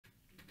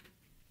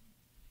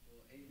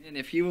And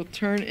if you will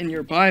turn in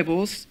your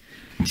Bibles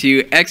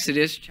to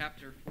Exodus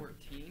chapter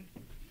 14.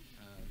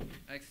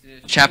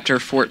 Exodus chapter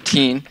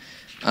 14.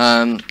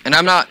 And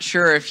I'm not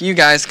sure if you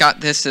guys got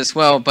this as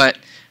well, but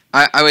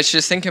I was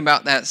just thinking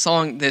about that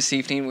song this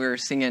evening. We were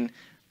singing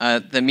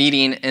the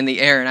meeting in the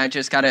air, and I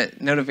just got a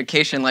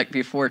notification like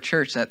before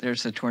church that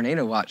there's a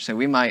tornado watch, so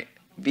we might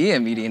be a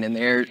meeting in the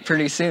air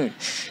pretty soon.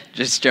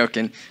 Just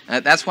joking.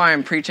 That's why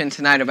I'm preaching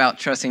tonight about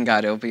trusting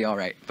God. It'll be all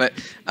right. But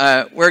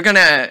we're going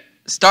to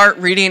start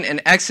reading in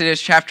Exodus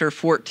chapter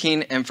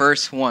 14 and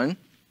verse 1.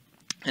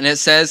 And it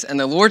says, "And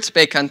the Lord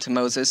spake unto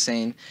Moses,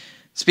 saying,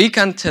 Speak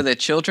unto the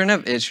children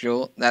of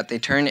Israel, that they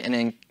turn and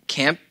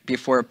encamp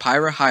before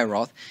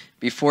Pi-hahiroth,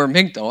 before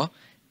Migdol,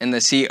 in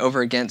the sea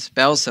over against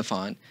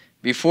Baal-zephon.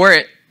 Before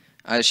it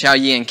shall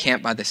ye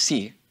encamp by the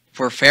sea.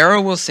 For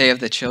Pharaoh will say of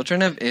the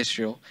children of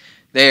Israel,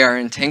 They are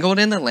entangled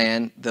in the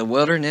land, the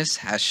wilderness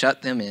has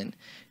shut them in.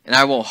 And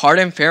I will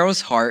harden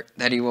Pharaoh's heart,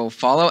 that he will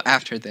follow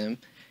after them.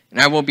 And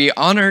I will be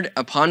honored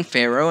upon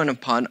Pharaoh and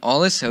upon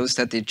all his hosts,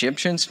 that the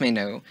Egyptians may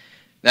know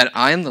that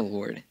I am the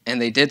Lord.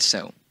 And they did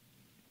so.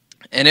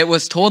 And it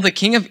was told the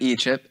king of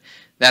Egypt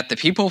that the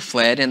people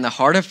fled, and the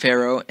heart of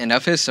Pharaoh and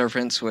of his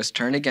servants was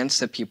turned against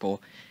the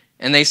people.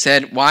 And they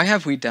said, Why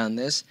have we done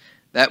this,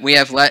 that we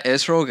have let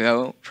Israel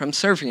go from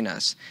serving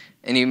us?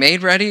 And he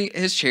made ready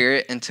his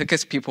chariot and took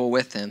his people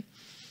with him.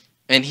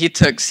 And he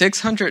took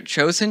 600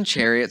 chosen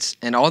chariots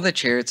and all the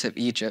chariots of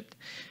Egypt,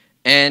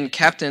 and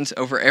captains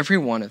over every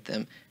one of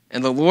them.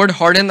 And the Lord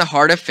hardened the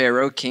heart of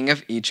Pharaoh, king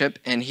of Egypt,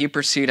 and he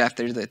pursued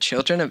after the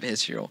children of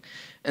Israel.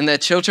 And the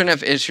children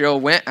of Israel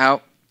went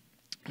out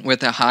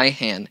with a high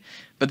hand.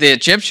 But the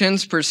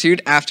Egyptians pursued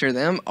after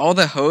them all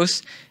the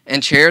hosts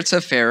and chariots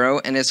of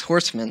Pharaoh and his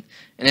horsemen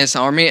and his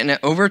army, and it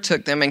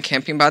overtook them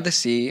encamping by the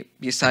sea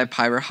beside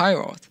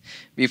Pi-hahiroth,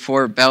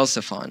 before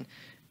Baal-zephon.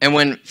 And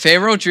when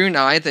Pharaoh drew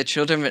nigh, the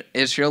children of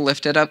Israel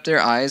lifted up their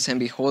eyes, and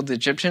behold, the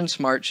Egyptians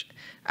marched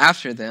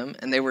after them,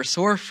 and they were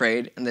sore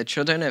afraid, and the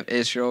children of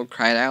Israel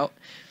cried out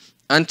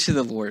unto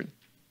the Lord.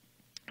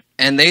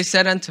 And they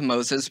said unto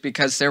Moses,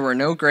 Because there were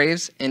no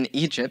graves in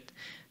Egypt,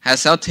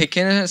 hast thou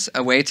taken us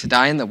away to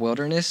die in the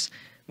wilderness?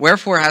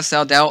 Wherefore hast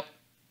thou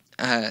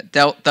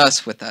dealt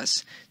thus with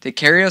us, to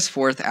carry us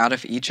forth out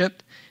of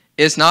Egypt?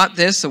 Is not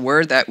this the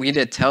word that we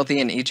did tell thee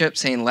in Egypt,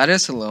 saying, Let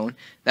us alone,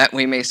 that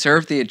we may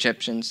serve the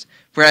Egyptians?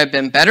 For it had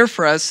been better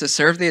for us to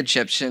serve the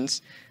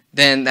Egyptians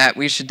than that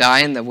we should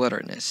die in the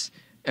wilderness.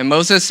 And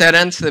Moses said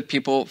unto the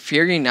people,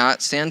 Fear ye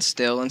not, stand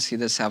still and see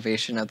the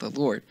salvation of the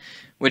Lord,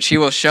 which he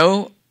will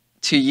show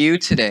to you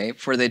today.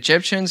 For the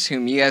Egyptians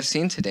whom ye have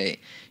seen today,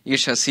 you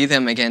shall see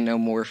them again no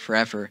more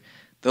forever.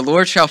 The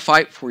Lord shall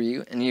fight for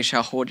you, and you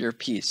shall hold your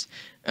peace.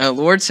 And the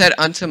Lord said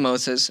unto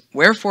Moses,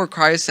 Wherefore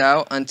criest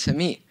thou unto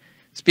me?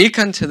 Speak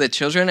unto the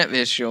children of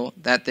Israel,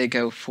 that they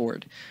go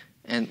forward.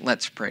 And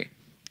let's pray.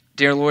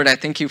 Dear Lord, I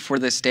thank you for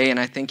this day, and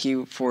I thank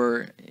you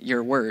for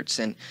your words.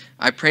 And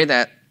I pray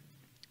that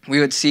we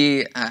would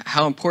see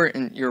how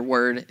important your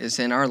word is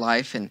in our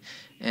life,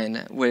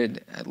 and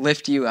would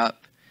lift you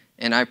up.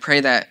 And I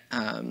pray that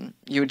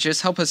you would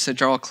just help us to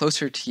draw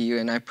closer to you.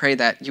 And I pray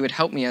that you would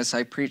help me as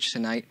I preach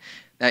tonight,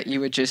 that you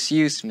would just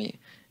use me.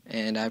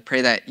 And I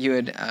pray that you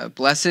would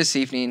bless this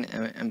evening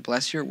and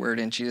bless your word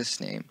in Jesus'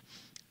 name.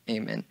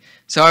 Amen.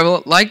 So I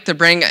would like to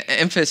bring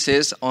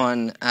emphasis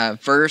on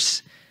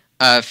verse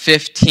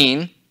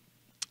 15.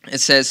 It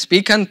says,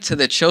 Speak unto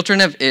the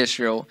children of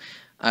Israel,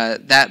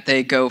 that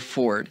they go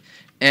forward.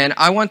 And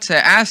I want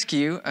to ask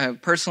you a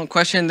personal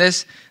question.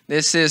 This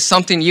is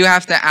something you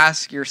have to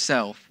ask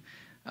yourself.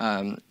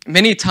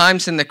 Many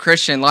times in the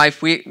Christian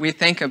life, we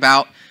think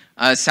about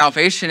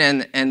salvation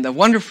and the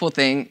wonderful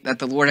thing that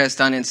the Lord has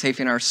done in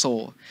saving our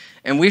soul.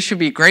 And we should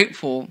be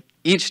grateful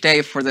each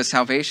day for the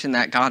salvation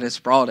that God has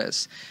brought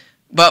us.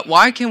 But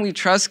why can we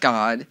trust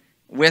God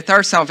with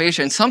our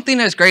salvation? Something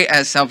as great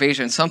as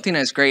salvation, something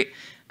as great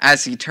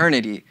as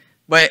eternity.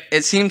 But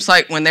it seems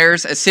like when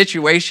there's a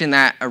situation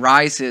that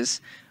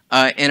arises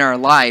in our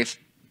life,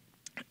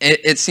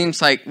 it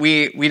seems like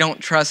we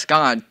don't trust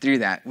God through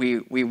that.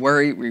 We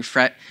worry, we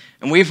fret.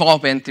 And we've all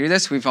been through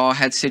this. We've all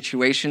had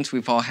situations.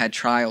 We've all had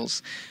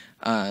trials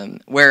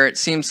where it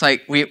seems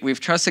like we've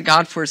trusted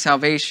God for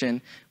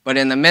salvation, but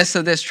in the midst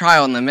of this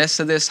trial, in the midst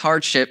of this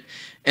hardship,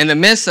 in the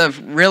midst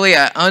of really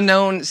an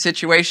unknown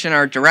situation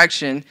or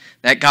direction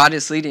that God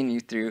is leading you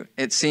through,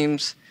 it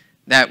seems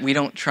that we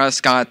don't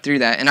trust God through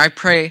that. And I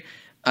pray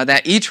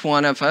that each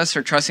one of us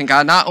are trusting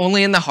God not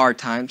only in the hard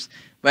times,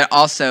 but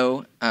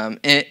also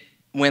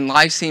when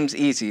life seems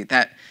easy,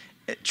 that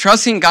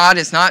trusting God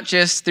is not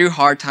just through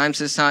hard times.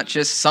 It's not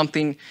just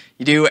something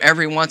you do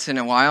every once in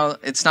a while.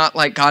 It's not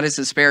like God is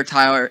a spare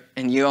tire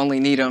and you only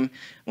need him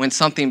when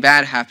something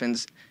bad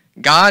happens.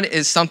 God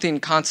is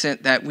something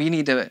constant that we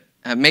need to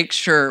make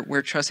sure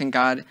we're trusting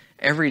God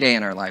every day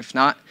in our life.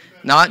 Not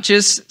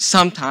just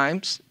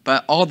sometimes,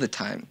 but all the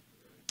time.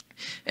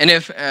 And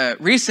if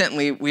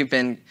recently we've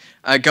been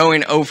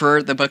going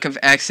over the book of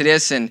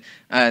Exodus and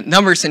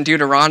Numbers and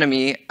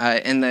Deuteronomy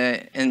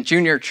in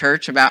junior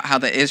church about how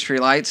the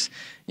Israelites,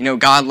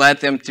 God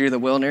led them through the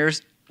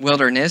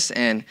wilderness,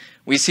 and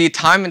we see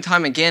time and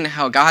time again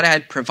how God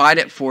had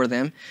provided for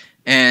them.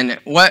 And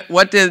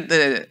what did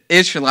the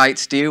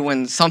Israelites do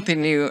when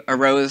something new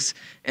arose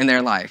in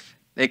their life?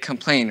 They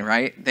complain,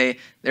 right?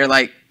 They're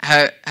like,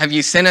 have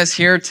you sent us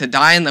here to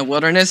die in the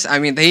wilderness? I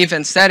mean, they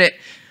even said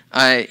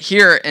it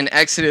here in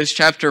Exodus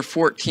chapter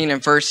 14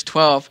 and verse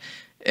 12.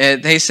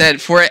 They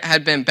said, for it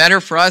had been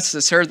better for us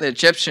to serve the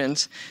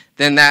Egyptians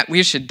than that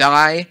we should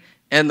die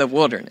in the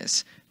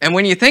wilderness. And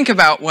when you think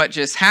about what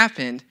just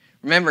happened,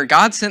 remember,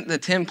 God sent the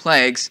 10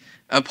 plagues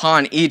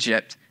upon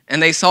Egypt.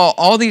 And they saw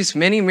all these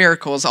many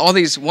miracles, all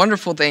these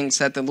wonderful things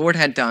that the Lord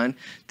had done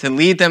to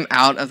lead them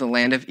out of the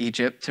land of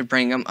Egypt to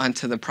bring them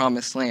unto the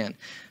promised land.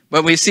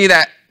 But we see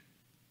that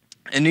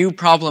a new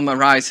problem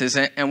arises,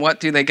 and what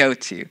do they go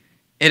to?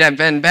 It had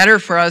been better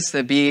for us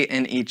to be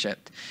in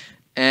Egypt.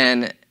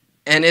 And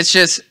it's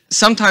just,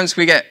 sometimes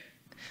we get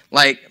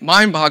like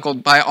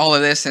mind-boggled by all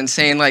of this and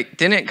saying, like,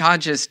 didn't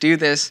God just do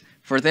this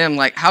for them?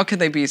 Like, how could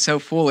they be so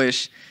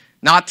foolish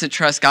not to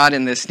trust God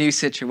in this new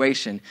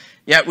situation?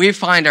 Yet we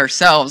find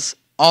ourselves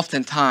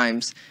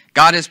oftentimes,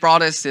 God has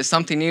brought us to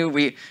something new.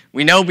 We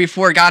know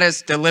before God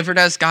has delivered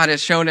us, God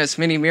has shown us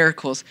many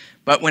miracles.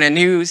 But when a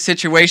new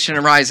situation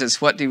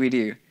arises, what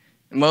do?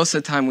 Most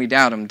of the time we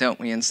doubt him, don't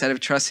we? Instead of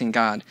trusting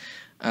God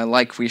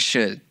like we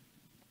should.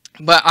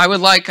 But I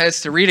would like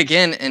us to read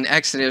again in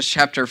Exodus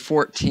chapter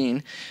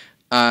 14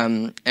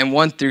 and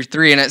 1 through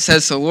 3. And it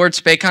says, the Lord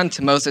spake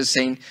unto Moses,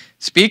 saying,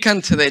 speak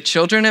unto the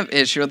children of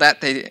Israel that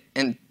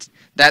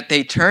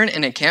they turn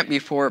and encamp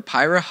before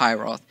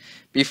Pi-hahiroth,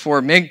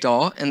 before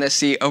Migdol in the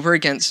sea over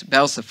against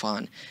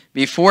Baal-zephon.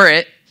 Before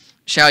it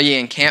shall ye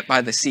encamp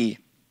by the sea.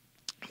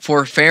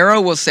 For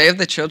Pharaoh will say of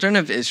the children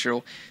of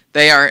Israel,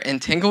 they are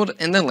entangled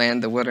in the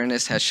land, the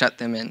wilderness has shut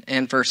them in.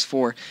 And verse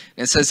 4,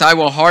 it says, I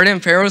will harden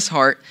Pharaoh's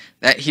heart,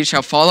 that he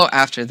shall follow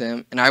after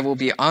them, and I will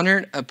be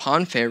honored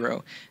upon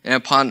Pharaoh, and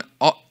upon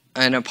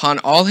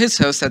all his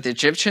hosts, that the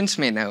Egyptians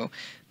may know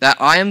that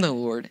I am the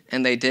Lord,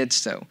 and they did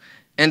so.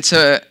 And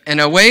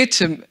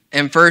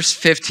in verse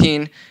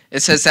 15, it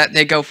says that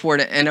they go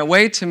forward. And a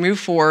way to move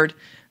forward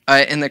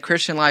in the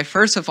Christian life,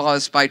 first of all,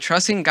 is by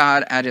trusting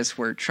God at his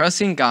word,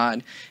 trusting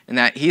God and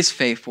that he's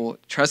faithful,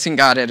 trusting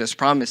God at his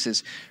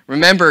promises.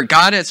 Remember,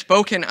 God had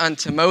spoken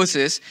unto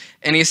Moses,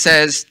 and he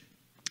says,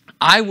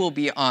 I will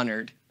be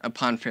honored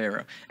upon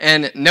Pharaoh.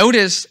 And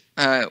notice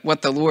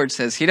what the Lord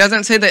says. He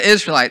doesn't say the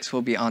Israelites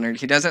will be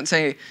honored. He doesn't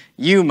say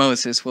you,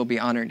 Moses, will be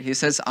honored. He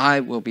says, I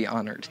will be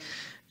honored.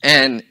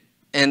 And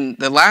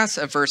the last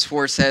of verse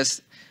 4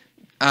 says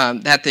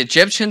that the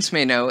Egyptians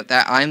may know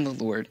that I am the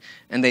Lord,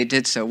 and they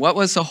did so. What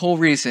was the whole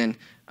reason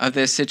of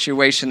this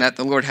situation that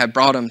the Lord had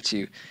brought them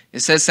to? It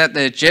says that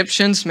the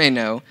Egyptians may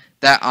know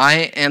that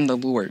I am the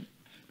Lord.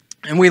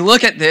 And we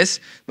look at this,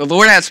 the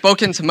Lord had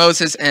spoken to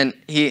Moses, and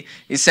he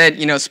said,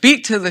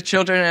 speak to the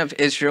children of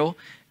Israel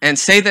and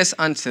say this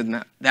unto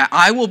them, that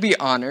I will be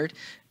honored,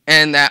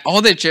 and that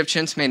all the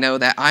Egyptians may know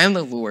that I am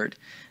the Lord.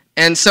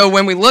 And so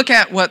when we look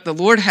at what the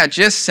Lord had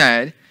just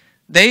said,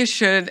 they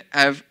should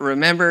have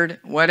remembered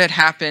what had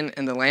happened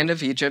in the land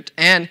of Egypt,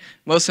 and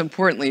most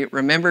importantly,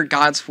 remembered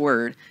God's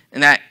word,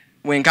 and that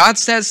when God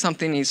says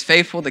something, he's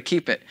faithful to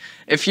keep it.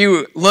 If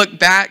you look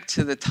back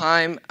to the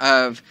time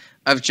of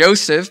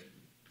Joseph,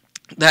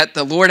 that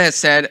the Lord has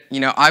said,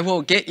 I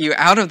will get you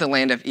out of the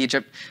land of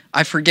Egypt.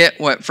 I forget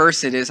what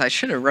verse it is. I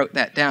should have wrote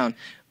that down.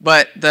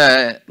 But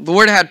the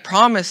Lord had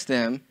promised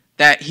them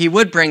that he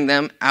would bring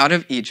them out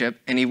of Egypt,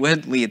 and he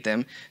would lead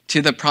them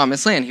to the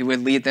promised land. He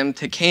would lead them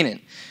to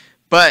Canaan.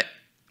 But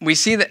we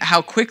see that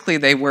how quickly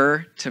they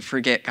were to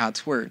forget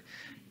God's word.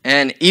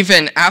 And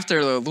even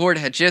after the Lord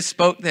had just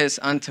spoke this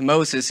unto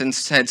Moses and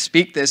said,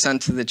 speak this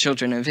unto the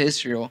children of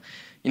Israel,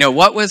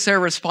 what was their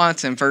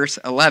response in verse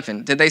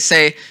 11? Did they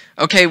say,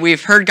 okay,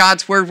 we've heard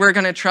God's word, we're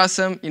going to trust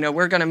him,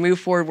 we're going to move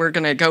forward, we're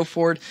going to go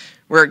forward,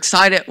 we're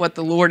excited what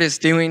the Lord is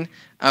doing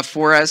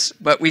for us?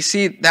 But we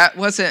see that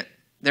wasn't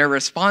their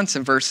response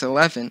in verse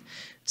 11. It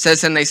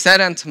says, and they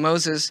said unto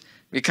Moses,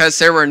 because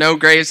there were no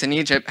graves in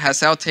Egypt,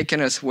 hast thou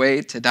taken us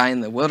away to die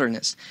in the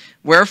wilderness?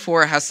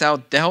 Wherefore hast thou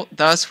dealt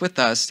thus with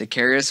us to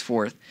carry us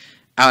forth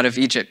out of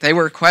Egypt? They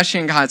were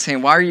questioning God,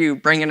 saying, why are you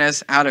bringing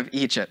us out of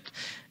Egypt?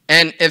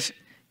 And if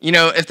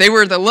they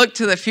were to look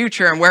to the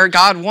future and where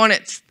God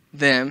wanted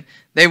them,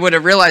 they would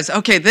have realized,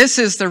 okay, this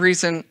is the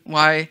reason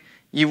why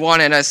you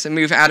wanted us to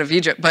move out of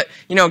Egypt. But,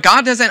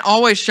 God doesn't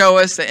always show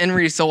us the end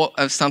result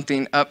of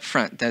something up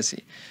front, does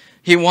he?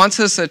 He wants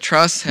us to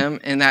trust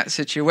him in that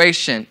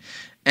situation.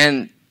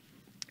 And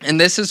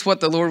this is what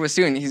the Lord was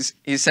doing.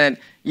 He said,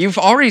 you've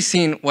already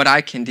seen what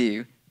I can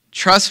do.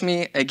 Trust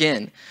me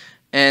again.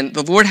 And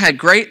the Lord had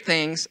great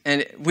things.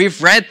 And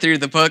we've read through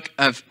the book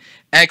of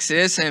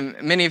Exodus.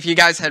 And many of you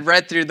guys had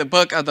read through the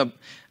book of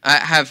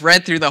have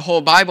read through the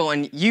whole Bible.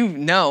 And you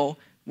know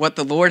what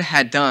the Lord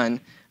had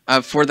done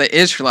for the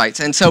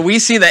Israelites. And so we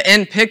see the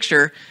end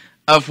picture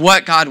of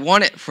what God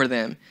wanted for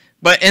them.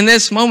 But in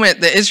this moment,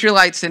 the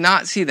Israelites did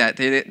not see that.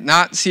 They did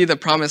not see the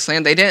promised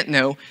land. They didn't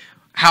know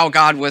how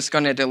God was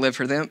going to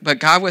deliver them. But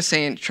God was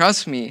saying,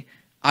 trust me,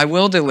 I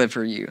will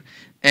deliver you.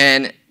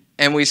 And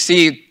we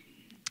see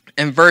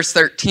In verse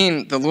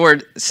 13, the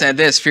Lord said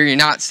this, "Fear ye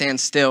not, stand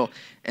still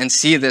and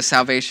see the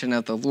salvation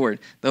of the Lord."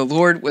 The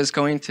Lord was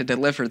going to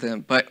deliver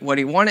them, but what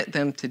he wanted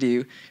them to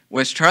do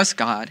was trust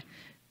God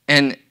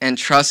and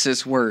trust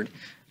his word.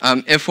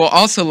 If we'll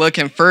also look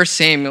in 1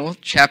 Samuel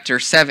chapter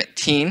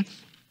 17,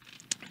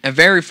 a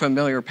very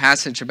familiar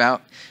passage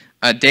about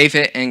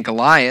David and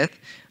Goliath.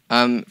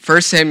 1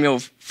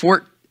 Samuel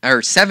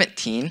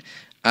 17,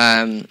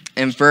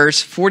 in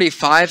verse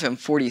 45 and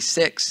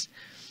 46.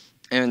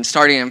 And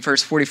starting in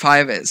verse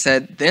 45, it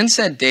said, "Then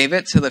said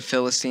David to the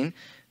Philistine,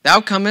 Thou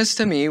comest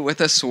to me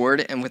with a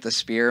sword and with a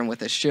spear and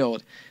with a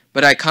shield.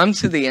 But I come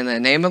to thee in the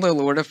name of the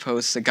Lord of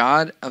hosts, the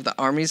God of the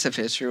armies of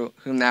Israel,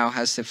 whom thou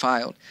hast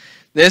defiled.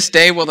 This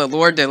day will the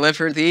Lord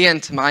deliver thee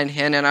into mine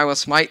hand, and I will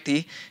smite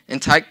thee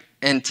and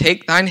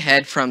take thine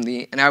head from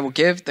thee, and I will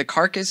give the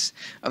carcass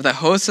of the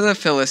hosts of the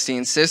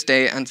Philistines this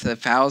day unto the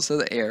fowls of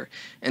the air,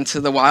 and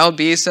to the wild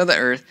beasts of the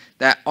earth,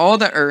 that all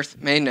the earth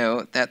may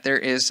know that there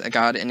is a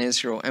God in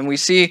Israel." And we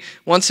see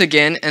once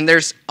again, and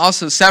there's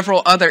also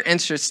several other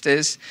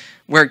instances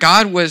where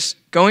God was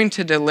going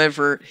to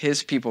deliver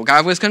his people.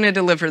 God was going to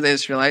deliver the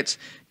Israelites.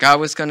 God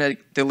was going to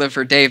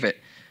deliver David.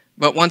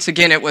 But once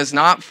again, it was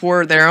not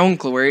for their own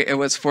glory. It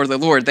was for the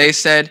Lord. They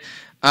said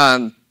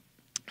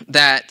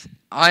that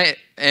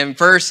in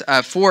verse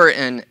 4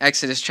 in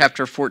Exodus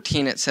chapter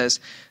 14, it says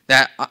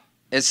that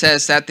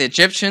the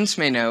Egyptians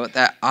may know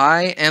that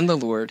I am the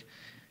Lord,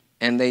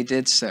 and they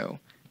did so.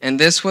 And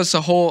this was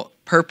the whole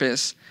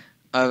purpose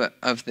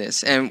of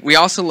this. And we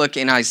also look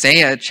in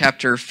Isaiah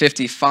chapter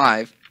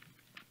 55.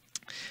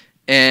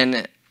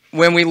 And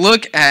when we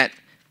look at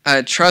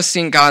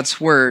trusting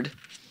God's word,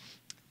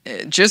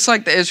 just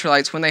like the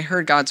Israelites, when they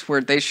heard God's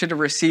word, they should have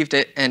received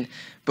it and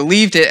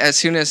believed it as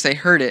soon as they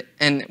heard it.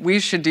 And we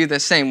should do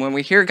the same. When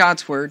we hear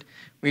God's word,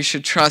 we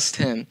should trust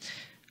him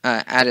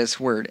at his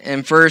word.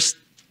 In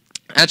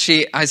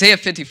Isaiah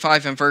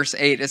 55 and verse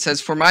 8, it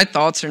says, "For my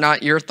thoughts are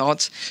not your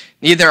thoughts,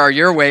 neither are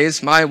your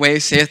ways my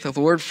ways, saith the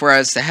Lord. For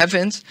as the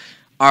heavens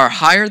are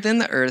higher than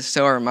the earth,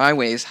 so are my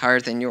ways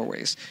higher than your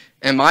ways,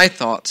 and my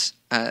thoughts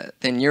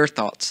than your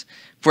thoughts.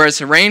 For as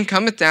the rain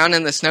cometh down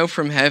and the snow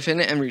from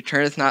heaven, and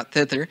returneth not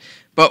thither,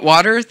 but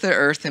watereth the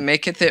earth, and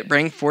maketh it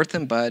bring forth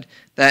and bud,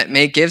 that it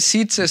may give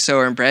seed to the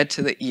sower and bread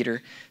to the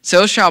eater,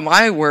 so shall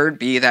my word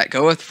be that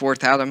goeth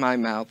forth out of my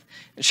mouth.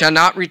 It shall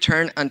not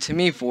return unto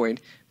me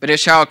void, but it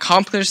shall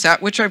accomplish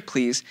that which I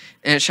please,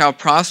 and it shall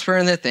prosper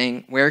in the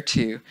thing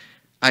whereto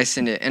I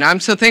send it." And I'm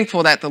so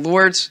thankful that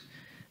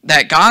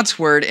that God's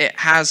word, it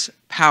has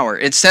power.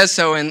 It says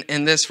so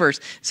in this verse.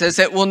 It says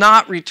it will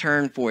not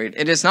return void.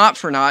 It is not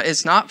for naught.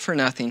 It's not for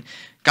nothing.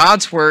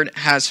 God's word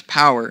has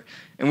power.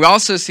 And we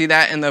also see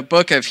that in the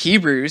book of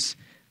Hebrews,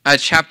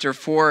 chapter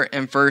 4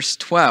 and verse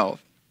 12,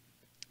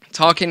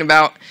 talking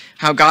about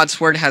how God's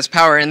word has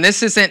power. And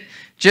this isn't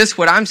just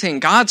what I'm saying.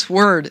 God's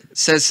word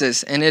says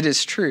this, and it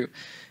is true.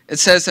 It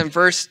says in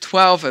verse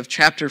 12 of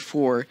chapter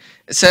 4,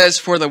 it says,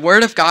 "For the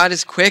word of God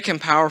is quick and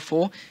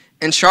powerful,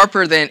 and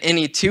sharper than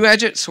any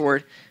two-edged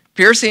sword,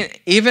 piercing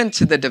even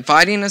to the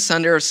dividing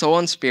asunder of soul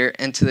and spirit,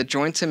 and to the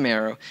joints and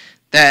marrow,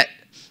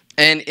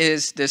 and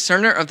is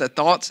discerner of the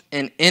thoughts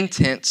and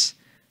intents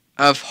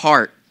of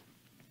heart."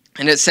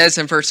 And it says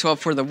in verse 12,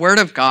 "For the word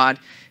of God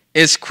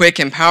is quick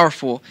and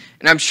powerful."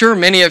 And I'm sure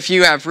many of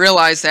you have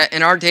realized that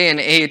in our day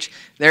and age,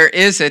 there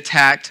is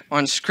attack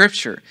on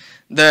Scripture.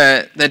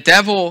 The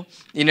devil,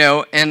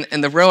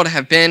 and the world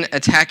have been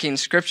attacking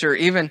Scripture,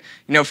 even,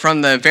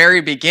 from the very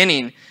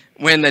beginning.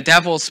 When the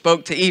devil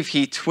spoke to Eve,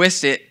 he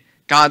twisted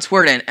God's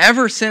word. And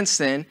ever since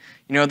then,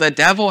 the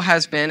devil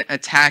has been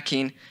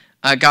attacking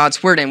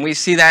God's word. And we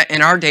see that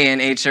in our day and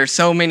age. There's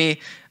so many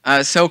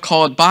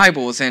so-called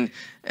Bibles. And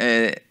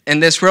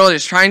this world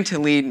is trying to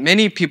lead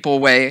many people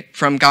away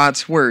from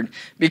God's word.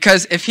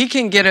 Because if he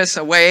can get us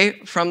away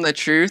from the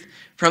truth,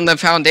 from the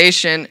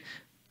foundation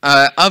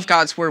of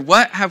God's word,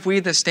 what have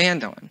we to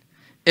stand on?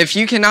 If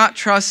you cannot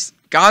trust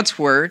God's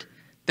word,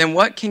 then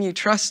what can you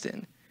trust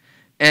in?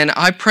 And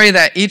I pray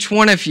that each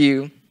one of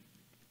you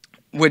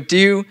would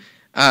do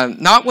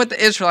not what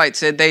the Israelites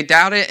did. They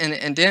doubted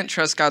and didn't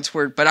trust God's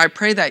word. But I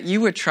pray that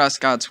you would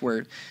trust God's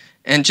word.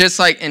 And just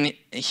like in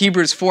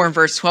Hebrews 4 and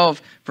verse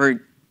 12,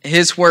 for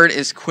his word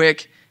is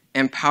quick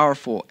and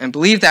powerful. And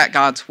believe that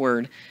God's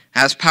word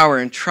has power,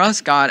 and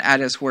trust God at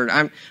his word.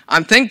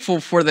 I'm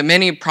thankful for the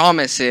many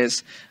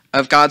promises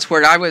of God's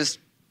word. I was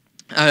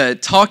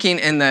talking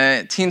in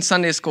the Teen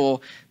Sunday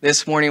School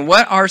this morning.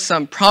 What are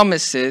some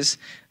promises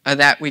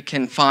that we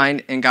can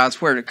find in God's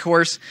word? Of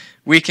course,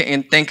 we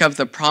can think of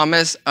the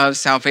promise of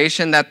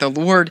salvation, that the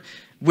Lord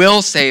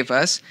will save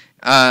us.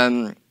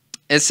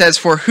 It says,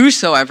 "For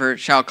whosoever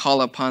shall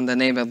call upon the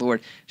name of the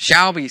Lord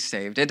shall be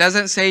saved." It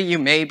doesn't say you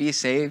may be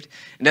saved.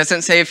 It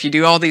doesn't say if you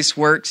do all these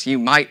works, you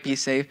might be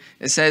saved.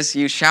 It says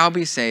you shall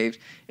be saved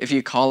if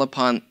you call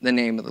upon the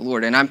name of the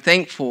Lord. And I'm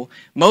thankful,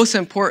 most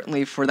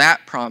importantly, for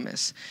that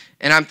promise.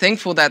 And I'm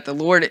thankful that the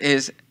Lord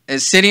is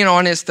sitting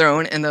on his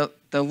throne, and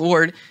the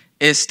Lord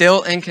is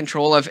still in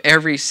control of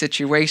every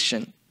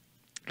situation.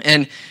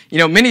 And,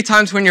 many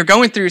times when you're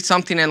going through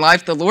something in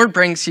life, the Lord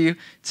brings you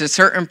to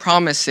certain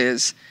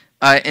promises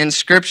in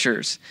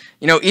scriptures.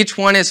 Each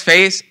one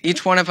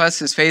of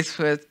us is faced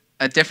with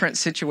a different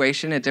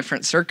situation, a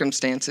different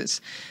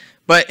circumstances.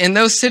 But in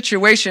those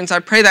situations, I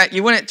pray that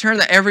you wouldn't turn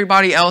to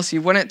everybody else,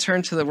 you wouldn't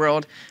turn to the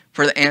world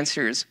for the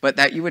answers, but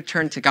that you would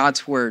turn to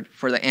God's word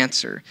for the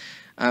answer.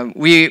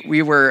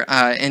 We were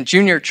in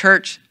junior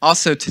church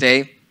also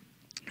today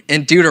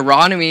in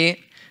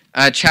Deuteronomy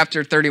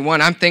chapter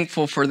 31. I'm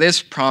thankful for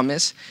this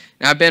promise,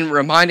 and I've been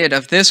reminded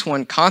of this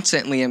one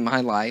constantly in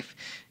my life.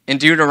 In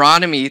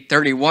Deuteronomy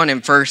 31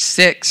 and verse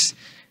 6,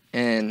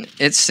 and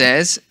it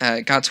says,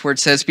 God's word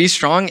says, "Be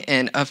strong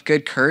and of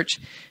good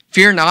courage,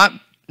 fear not,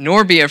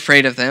 nor be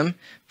afraid of them,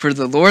 for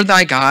the Lord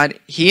thy God,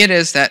 he it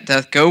is that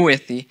doth go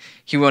with thee.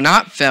 He will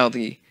not fail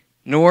thee,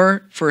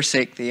 nor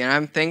forsake thee." And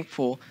I'm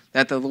thankful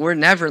that the Lord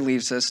never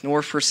leaves us,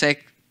 nor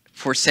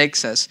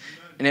forsakes us.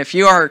 And if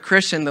you are a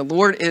Christian, the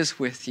Lord is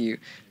with you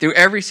through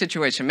every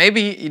situation.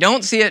 Maybe you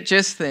don't see it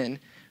just then,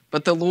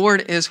 but the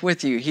Lord is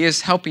with you. He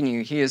is helping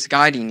you. He is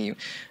guiding you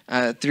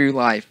through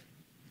life.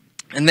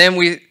 And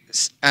then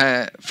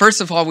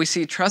first of all, we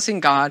see trusting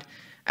God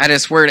at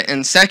his word.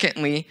 And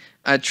secondly,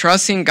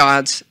 trusting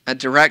God's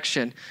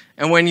direction.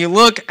 And when you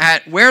look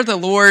at where the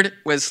Lord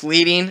was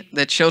leading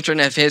the children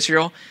of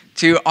Israel,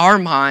 to our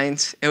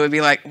minds, it would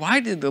be like, why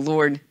did the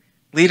Lord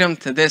lead them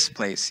to this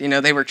place?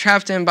 They were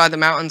trapped in by the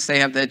mountains. They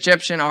have the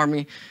Egyptian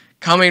army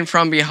coming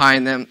from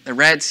behind them, the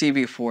Red Sea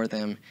before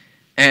them.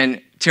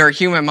 And to our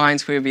human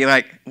minds, we would be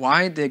like,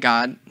 why did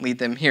God lead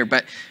them here?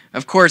 But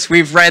of course,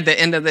 we've read the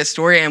end of this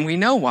story and we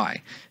know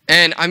why.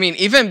 And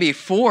even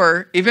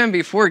before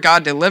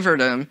God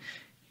delivered them,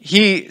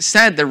 he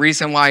said the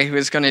reason why he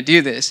was going to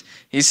do this.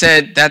 He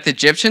said that the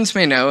Egyptians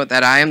may know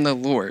that I am the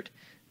Lord.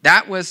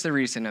 That was the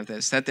reason of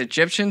this, that the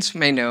Egyptians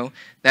may know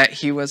that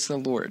he was the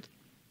Lord.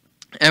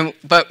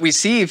 But we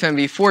see even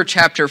before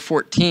chapter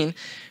 14,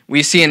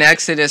 we see in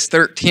Exodus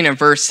 13 and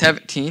verse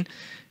 17,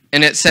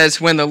 and it says,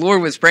 when the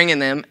Lord was bringing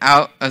them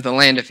out of the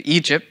land of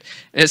Egypt,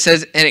 and it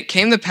says, and it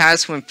came to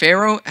pass when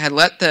Pharaoh had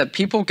let the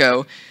people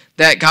go,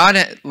 that God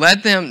had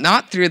led them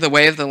not through the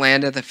way of the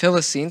land of the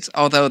Philistines,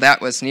 although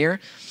that was near.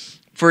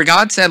 For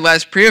God said,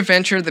 lest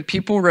peradventure the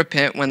people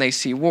repent when they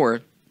see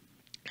war,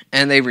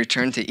 and they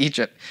return to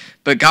Egypt.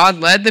 But God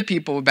led the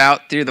people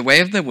about through the way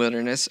of the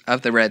wilderness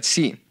of the Red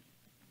Sea.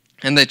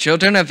 And the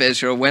children of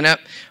Israel went up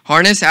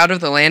harnessed out of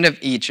the land of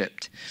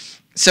Egypt.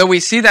 So we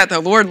see that the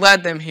Lord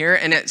led them here,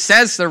 and it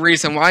says the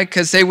reason why,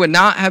 because they would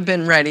not have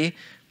been ready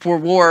for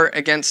war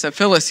against the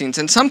Philistines.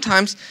 And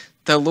sometimes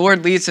the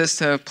Lord leads us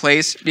to a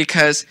place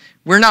because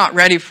we're not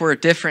ready for a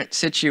different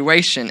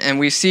situation. And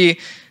we see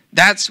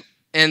that's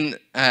in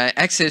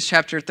Exodus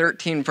chapter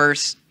 13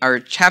 verse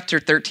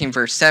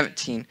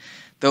 17.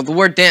 The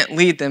Lord didn't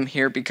lead them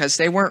here because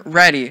they weren't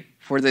ready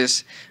for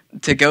this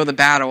to go to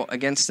battle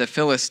against the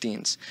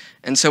Philistines.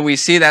 And so we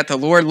see that the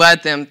Lord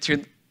led them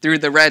through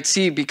the Red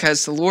Sea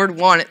because the Lord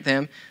wanted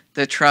them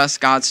to trust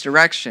God's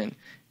direction.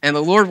 And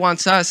the Lord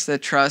wants us to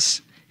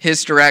trust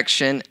his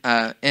direction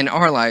in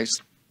our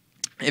lives.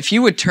 If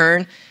you would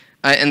turn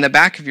in the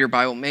back of your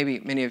Bible, maybe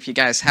many of you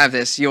guys have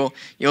this,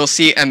 you'll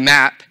see a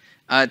map.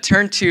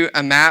 Turn to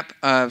a map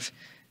of,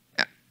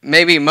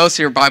 maybe most of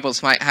your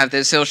Bibles might have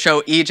this. It'll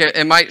show Egypt.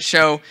 It might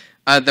show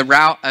the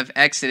route of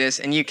Exodus,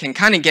 and you can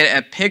kind of get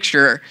a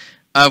picture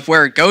of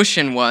where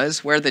Goshen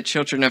was, where the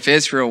children of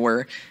Israel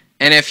were.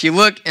 And if you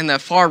look in the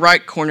far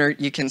right corner,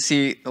 you can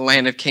see the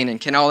land of Canaan.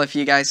 Can all of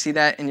you guys see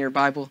that in your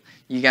Bible?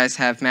 You guys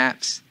have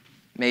maps?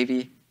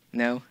 Maybe?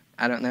 No?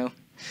 I don't know.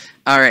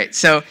 All right,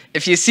 so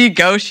if you see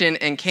Goshen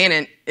and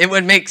Canaan, it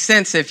would make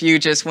sense if you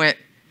just went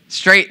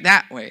straight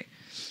that way.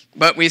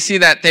 But we see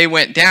that they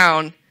went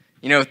down,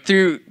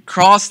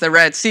 cross the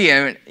Red Sea.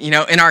 And,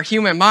 in our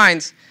human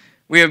minds,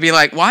 we would be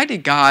like, why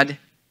did God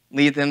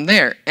lead them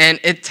there? And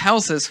it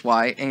tells us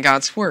why in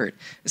God's word.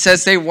 It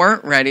says they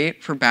weren't ready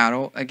for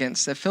battle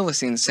against the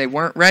Philistines. They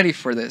weren't ready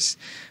for this.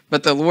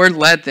 But the Lord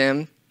led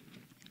them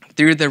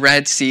through the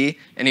Red Sea,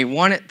 and he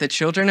wanted the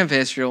children of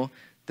Israel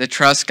to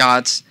trust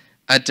God's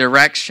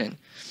direction.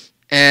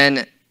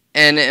 And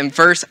in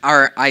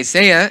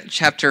Isaiah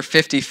chapter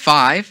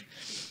 55,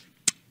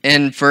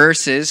 in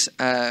verses,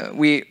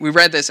 we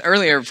read this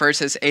earlier,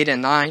 verses 8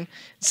 and 9. It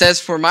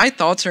says, for my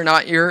thoughts are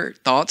not your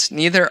thoughts,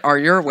 neither are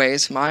your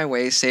ways my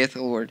ways, saith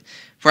the Lord.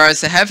 For as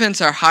the heavens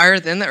are higher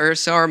than the earth,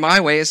 so are my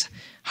ways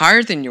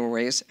higher than your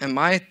ways, and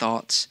my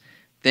thoughts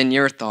than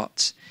your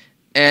thoughts.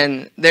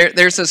 And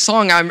there's a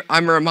song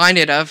I'm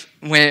reminded of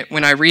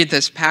when I read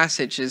this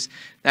passage, is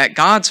that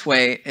God's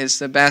way is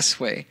the best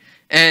way.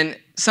 And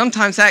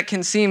sometimes that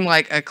can seem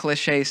like a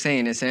cliche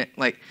saying, isn't it?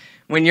 Like,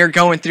 when you're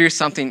going through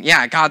something,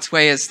 yeah, God's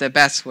way is the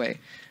best way.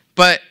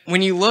 But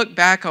when you look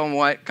back on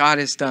what God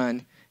has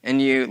done, and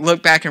you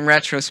look back in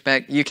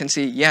retrospect, you can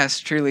see, yes,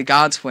 truly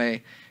God's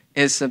way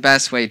is the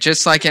best way.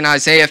 Just like in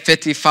Isaiah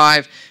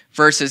 55,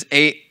 verses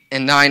 8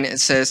 and 9, it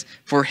says,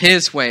 for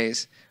his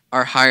ways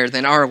are higher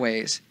than our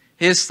ways,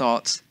 his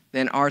thoughts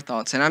than our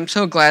thoughts. And I'm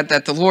so glad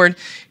that the Lord,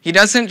 he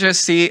doesn't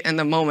just see in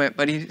the moment,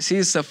 but he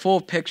sees the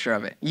full picture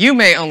of it. You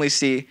may only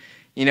see,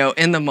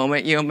 in the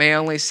moment, you may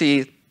only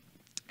see,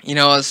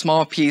 a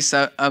small piece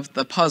of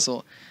the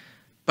puzzle.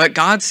 But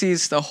God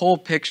sees the whole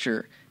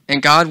picture,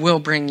 and God will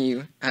bring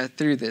you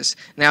through this.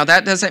 Now,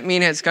 that doesn't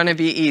mean it's going to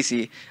be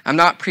easy. I'm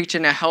not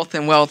preaching a health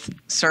and wealth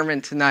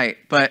sermon tonight,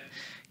 but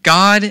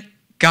God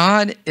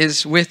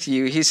is with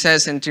you. He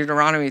says in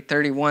Deuteronomy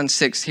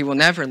 31:6, he will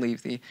never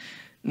leave thee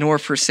nor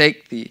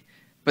forsake thee.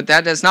 But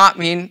that does not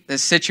mean the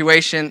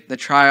situation, the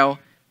trial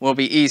will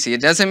be easy.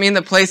 It doesn't mean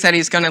the place that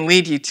he's going to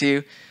lead you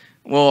to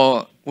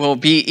will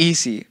be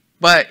easy.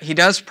 But he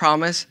does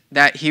promise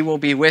that he will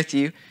be with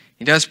you.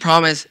 He does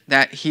promise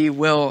that he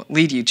will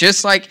lead you.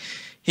 Just like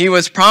he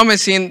was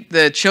promising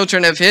the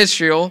children of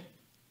Israel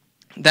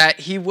that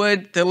he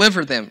would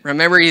deliver them.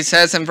 Remember, he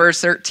says in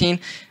verse 13,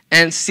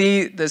 and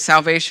see the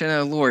salvation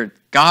of the Lord.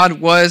 God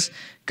was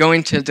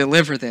going to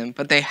deliver them,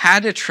 but they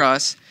had to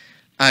trust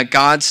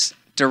God's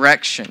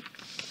direction.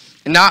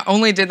 And not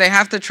only did they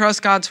have to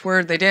trust God's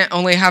word, they didn't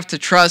only have to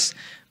trust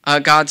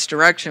God's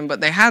direction,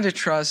 but they had to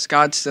trust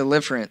God's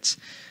deliverance.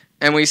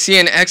 And we see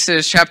in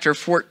Exodus chapter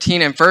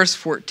 14 and verse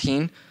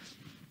 14,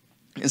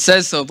 it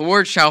says, the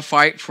Lord shall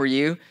fight for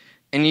you,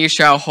 and you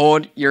shall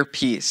hold your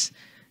peace.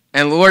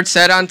 And the Lord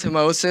said unto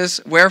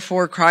Moses,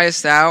 wherefore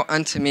criest thou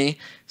unto me?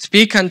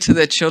 Speak unto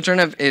the children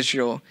of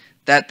Israel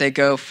that they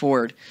go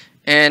forward.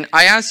 And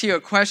I asked you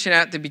a question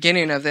at the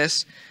beginning of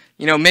this.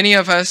 Many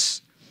of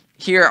us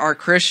here are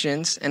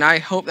Christians, and I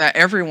hope that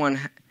everyone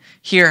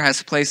here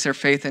has placed their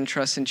faith and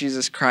trust in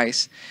Jesus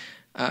Christ.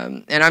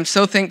 And I'm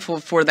so thankful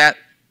for that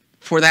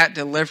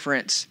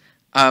deliverance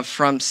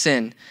from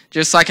sin.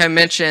 Just like I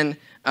mentioned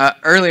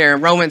earlier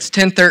in Romans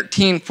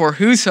 10:13, for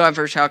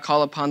whosoever shall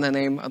call upon the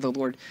name of the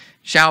Lord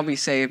shall be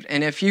saved.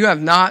 And if you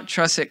have not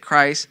trusted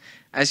Christ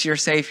as your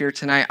Savior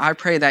tonight, I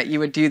pray that you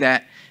would do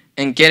that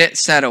and get it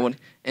settled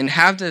and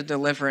have the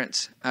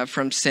deliverance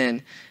from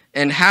sin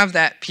and have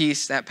that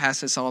peace that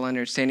passes all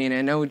understanding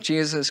and know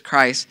Jesus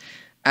Christ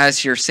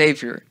as your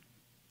Savior.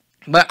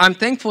 But I'm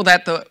thankful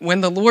that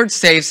when the Lord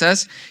saves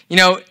us,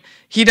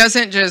 he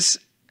doesn't just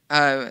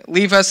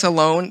leave us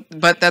alone,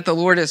 but that the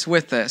Lord is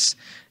with us.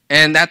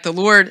 And that the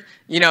Lord,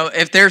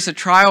 if there's a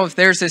trial, if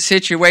there's a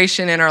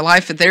situation in our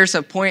life, if there's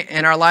a point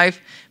in our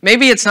life,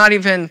 maybe it's not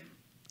even,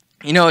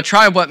 a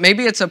trial, but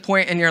maybe it's a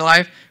point in your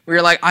life where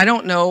you're like, I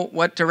don't know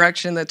what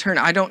direction to turn.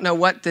 I don't know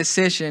what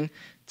decision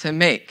to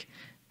make.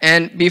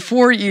 And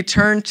before you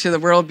turn to the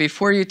world,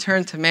 before you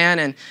turn to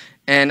man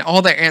and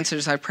all their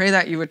answers, I pray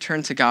that you would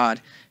turn to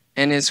God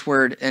and his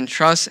word and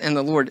trust in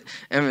the Lord.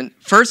 And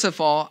first of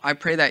all, I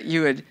pray that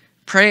you would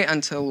pray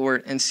unto the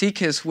Lord and seek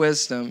his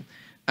wisdom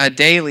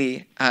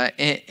daily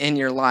in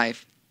your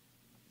life.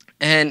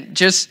 And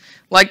just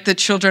like the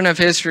children of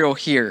Israel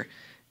here,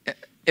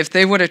 if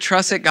they would have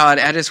trusted God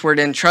at his word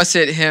and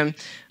trusted him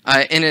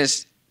in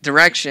his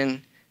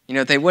direction,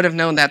 they would have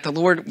known that the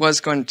Lord was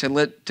going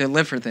to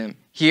deliver them.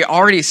 He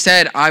already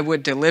said, I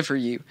would deliver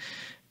you.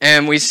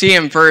 And we see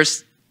in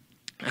verse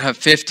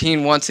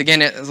 15, once again,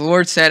 the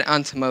Lord said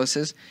unto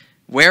Moses,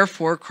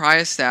 wherefore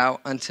criest thou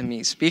unto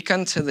me? Speak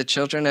unto the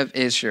children of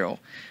Israel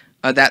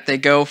that they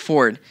go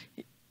forward.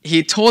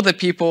 He told the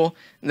people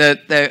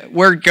that the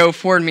word go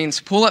forward means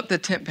pull up the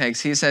tent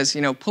pegs. He says,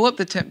 pull up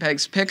the tent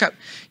pegs, pack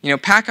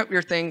up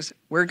your things.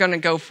 We're going to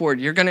go forward.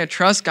 You're going to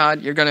trust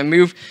God. You're going to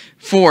move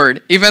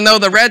forward. Even though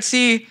the Red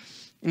Sea,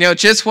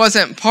 just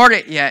wasn't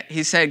parted yet,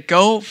 he said,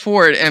 go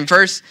forward. In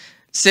verse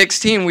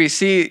 16, we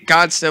see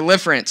God's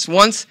deliverance.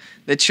 Once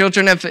the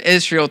children of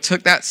Israel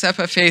took that step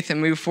of faith and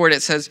moved forward,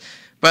 it says,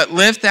 but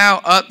lift thou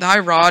up thy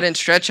rod and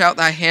stretch out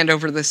thy hand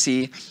over the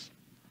sea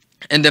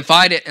and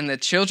divide it, and the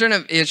children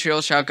of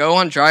Israel shall go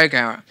on dry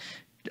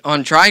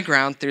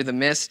ground through the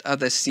midst of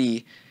the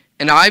sea.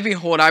 And I,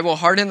 behold, I will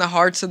harden the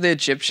hearts of the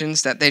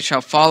Egyptians, that they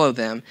shall follow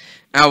them.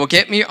 And I will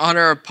get me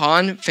honor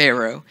upon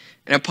Pharaoh,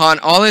 and upon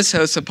all his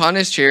hosts, upon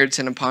his chariots,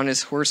 and upon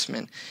his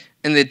horsemen.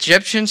 And the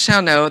Egyptians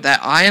shall know that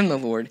I am the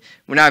Lord,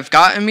 when I have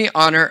gotten me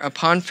honor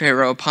upon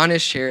Pharaoh, upon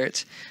his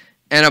chariots,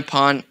 and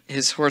upon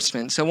his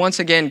horsemen. So once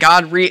again,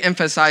 God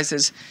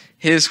re-emphasizes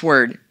his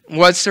word.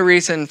 What's the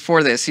reason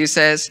for this? He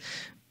says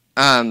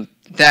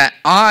that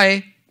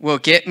I will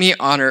get me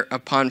honor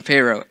upon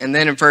Pharaoh. And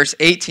then in verse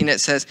 18 it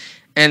says,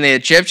 and the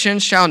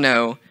Egyptians shall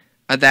know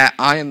that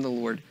I am the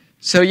Lord.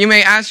 So you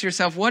may ask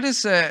yourself, what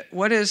is the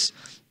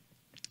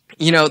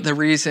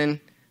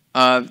reason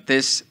of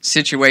this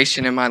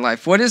situation in my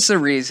life? What is the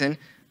reason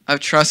of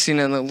trusting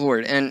in the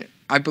Lord? And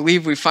I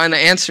believe we find the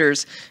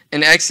answers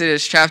in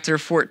Exodus chapter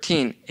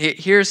 14.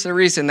 Here's the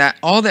reason, that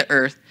all the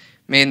earth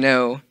may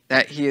know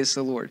that he is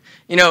the Lord.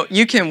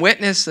 You can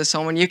witness to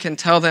someone, you can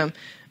tell them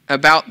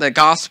about the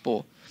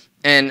gospel.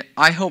 And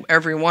I hope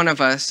every one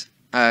of us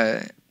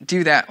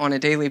do that on a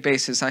daily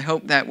basis. I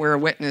hope that we're a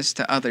witness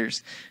to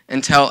others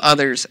and tell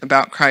others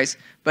about Christ.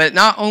 But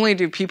not only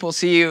do people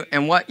see you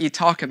in what you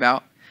talk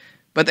about,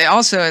 but they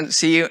also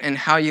see you in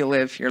how you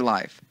live your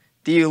life.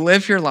 Do you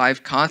live your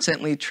life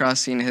constantly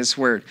trusting his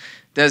word?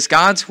 Does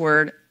God's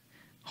word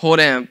hold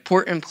an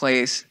important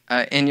place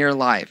in your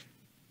life?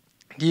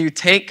 Do you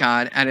take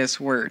God at his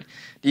word?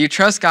 Do you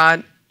trust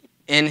God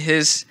in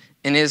his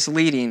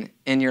leading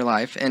in your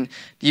life? And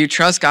do you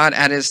trust God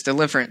at his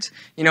deliverance?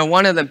 You know,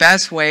 one of the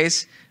best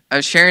ways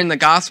of sharing the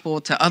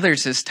gospel to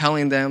others is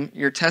telling them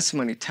your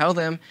testimony. Tell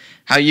them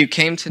how you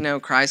came to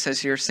know Christ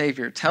as your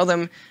Savior. Tell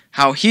them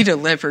how he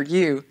delivered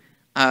you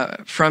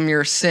from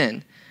your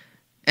sin.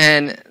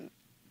 And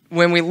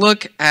when we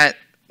look at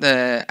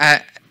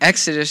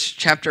Exodus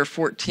chapter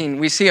 14,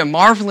 we see a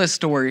marvelous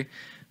story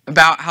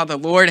about how the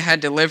Lord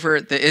had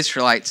delivered the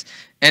Israelites.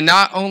 And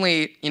not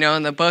only,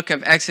 in the book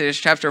of Exodus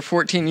chapter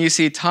 14, you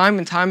see time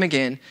and time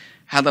again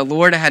how the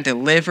Lord had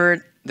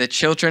delivered the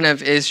children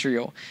of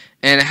Israel,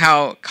 and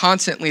how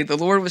constantly the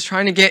Lord was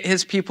trying to get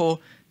his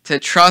people to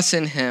trust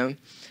in him,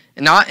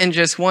 and not in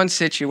just one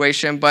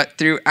situation, but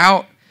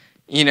throughout,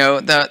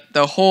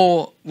 the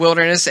whole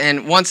wilderness.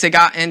 And once they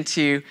got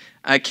into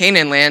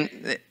Canaan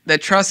land, the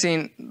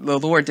trusting the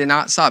Lord did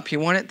not stop. He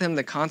wanted them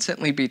to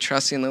constantly be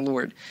trusting the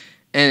Lord.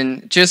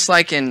 And just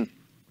like in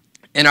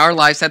our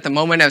lives, at the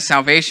moment of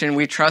salvation,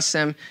 we trust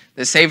him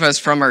to save us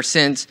from our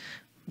sins,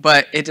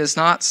 but it does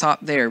not stop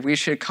there. We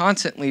should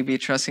constantly be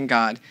trusting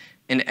God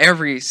in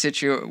every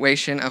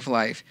situation of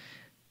life,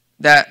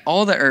 that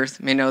all the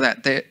earth may know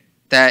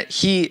that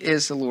he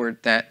is the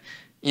Lord, that,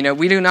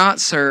 we do not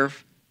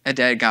serve a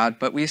dead God,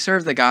 but we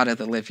serve the God of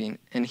the living,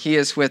 and he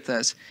is with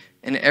us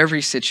in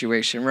every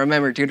situation.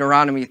 Remember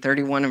Deuteronomy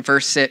 31 and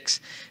verse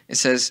 6, it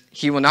says,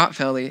 he will not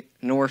fail thee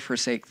nor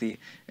forsake thee.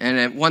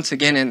 And once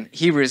again in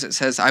Hebrews it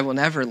says, I will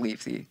never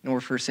leave thee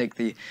nor forsake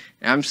thee.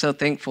 And I'm so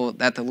thankful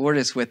that the Lord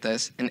is with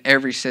us in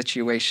every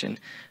situation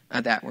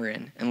that we're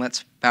in. And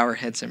let's bow our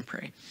heads and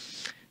pray.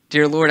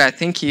 Dear Lord, I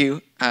thank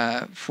you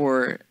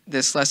for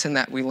this lesson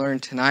that we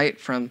learned tonight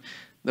from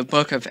the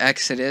book of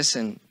Exodus,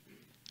 and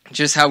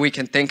just how we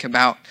can think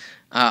about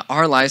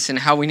our lives and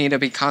how we need to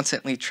be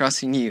constantly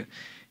trusting you.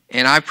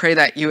 And I pray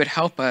that you would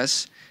help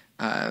us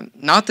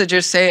not to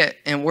just say it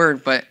in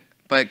word, but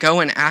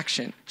go in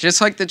action. Just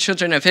like the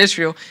children of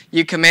Israel,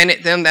 you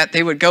commanded them that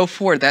they would go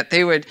forward, that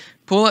they would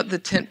pull up the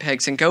tent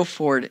pegs and go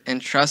forward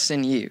and trust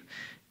in you.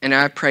 And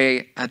I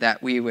pray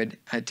that we would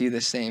do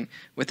the same.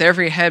 With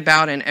every head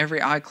bowed and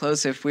every eye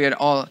closed, if we would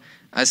all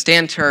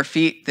stand to our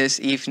feet this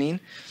evening.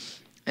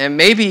 And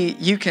maybe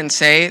you can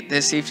say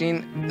this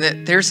evening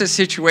that there's a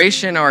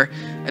situation or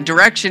a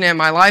direction in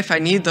my life. I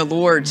need the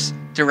Lord's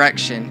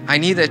direction. I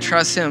need to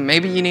trust him.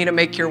 Maybe you need to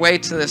make your way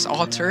to this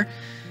altar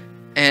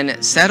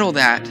and settle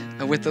that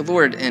with the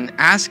Lord and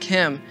ask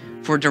him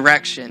for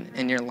direction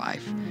in your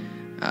life.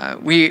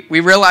 We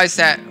realize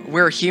that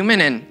we're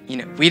human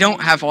and we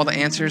don't have all the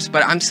answers,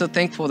 but I'm so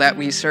thankful that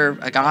we serve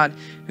a God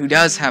who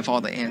does have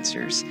all the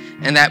answers,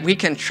 and that we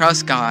can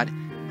trust God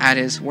at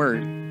his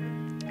word.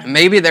 And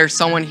maybe there's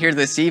someone here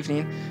this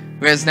evening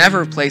who has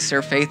never placed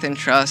their faith and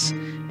trust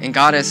in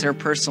God as their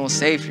personal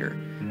Savior.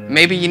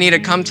 Maybe you need to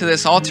come to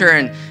this altar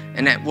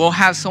and we'll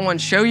have someone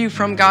show you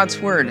from God's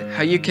word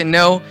how you can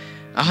know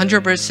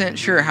 100%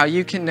 sure, how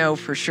you can know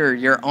for sure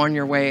you're on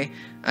your way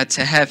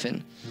to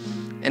heaven.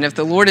 And if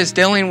the Lord is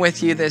dealing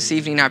with you this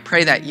evening, I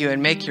pray that you would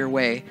make your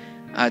way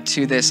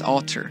to this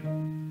altar.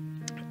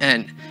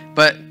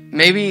 But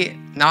maybe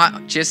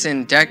not just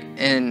in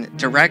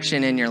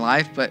direction in your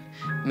life, but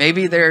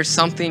maybe there's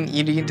something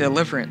you need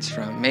deliverance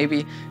from.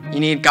 Maybe you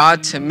need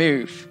God to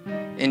move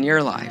in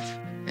your life.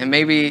 And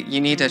maybe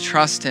you need to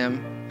trust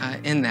him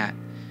in that.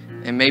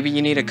 And maybe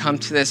you need to come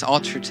to this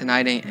altar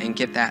tonight and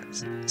get that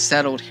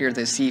settled here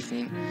this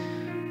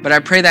evening. But I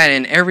pray that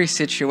in every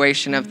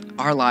situation of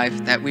our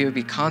life that we would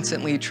be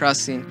constantly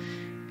trusting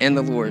in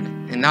the Lord.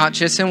 And not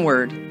just in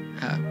word,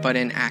 but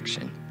in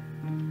action.